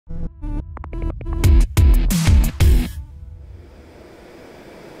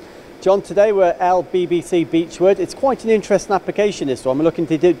John, today we're at LBBC Beechwood. It's quite an interesting application, this one. We're looking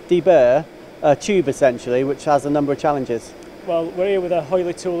to deburr a tube essentially, which has a number of challenges. Well, we're here with a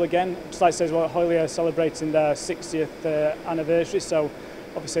HEULE tool again. Just like it says, HEULE are celebrating their 60th anniversary, so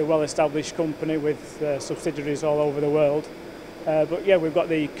obviously a well-established company with subsidiaries all over the world. But yeah, we've got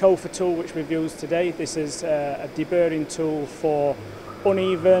the COFA tool which we've used today. This is a deburring tool for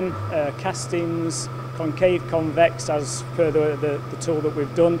uneven castings, concave, convex, as per the tool that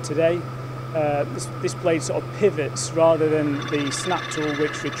we've done today. This blade sort of pivots rather than the snap tool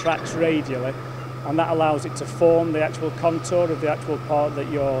which retracts radially, and that allows it to form the actual contour of the actual part that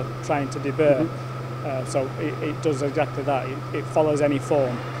you're trying to deburr. So it does exactly that, it follows any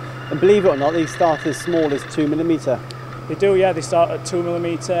form. And believe it or not, these start as small as 2mm. They do, yeah, they start at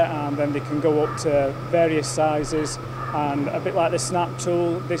 2mm and then they can go up to various sizes. And a bit like the snap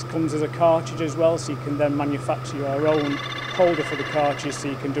tool, this comes as a cartridge as well, so you can then manufacture your own holder for the cartridge, so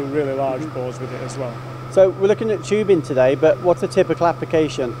you can do really large bores with it as well. So we're looking at tubing today, but what's a typical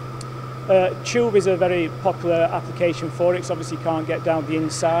application? Tube is a very popular application for it, because obviously you can't get down the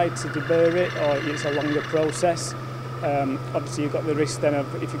inside to deburr it, or it's a longer process. Obviously you've got the risk then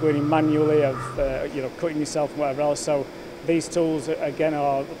of, if you're going in manually, of cutting yourself and whatever else. So these tools again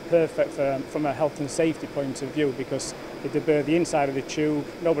are perfect from a health and safety point of view, because they deburr the inside of the tube.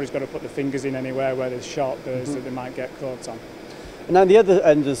 Nobody's got to put the fingers in anywhere where there's sharp burrs that they might get caught on. And on the other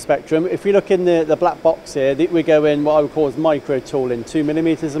end of the spectrum, if we look in the black box here, we go in what I would call as micro tooling,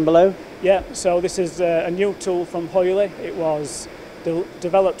 2mm and below. Yeah, so this is a new tool from HEULE. It was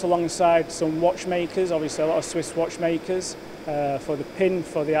developed alongside some watchmakers, obviously a lot of Swiss watchmakers, for the pin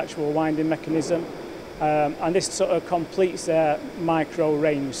for the actual winding mechanism. And this sort of completes their micro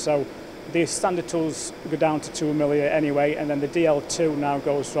range. So the standard tools go down to 2mm anyway, and then the DL2 now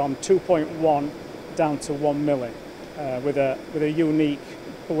goes from 2.1 down to 1mm with a unique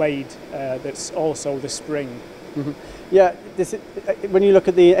blade that's also the spring. Yeah, when you look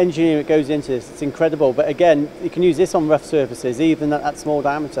at the engineering that goes into this, it's incredible. But again, you can use this on rough surfaces, even at that small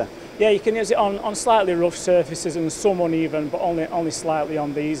diameter. Yeah, you can use it on slightly rough surfaces and some uneven, but only slightly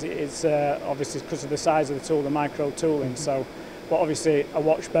on these. It's obviously because of the size of the tool, the micro tooling. So, but obviously a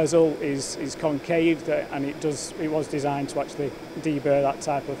watch bezel is concave, and it was designed to actually deburr that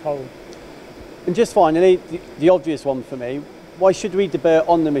type of hole. And just finally, the obvious one for me: why should we deburr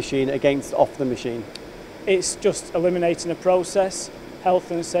on the machine against off the machine? It's just eliminating a process,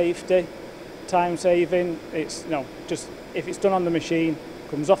 health and safety, time saving. It's just if it's done on the machine,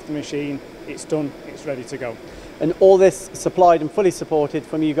 comes off the machine, it's done, it's ready to go. And all this supplied and fully supported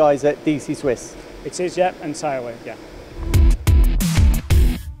from you guys at DC Swiss? It is, yeah, entirely, yeah.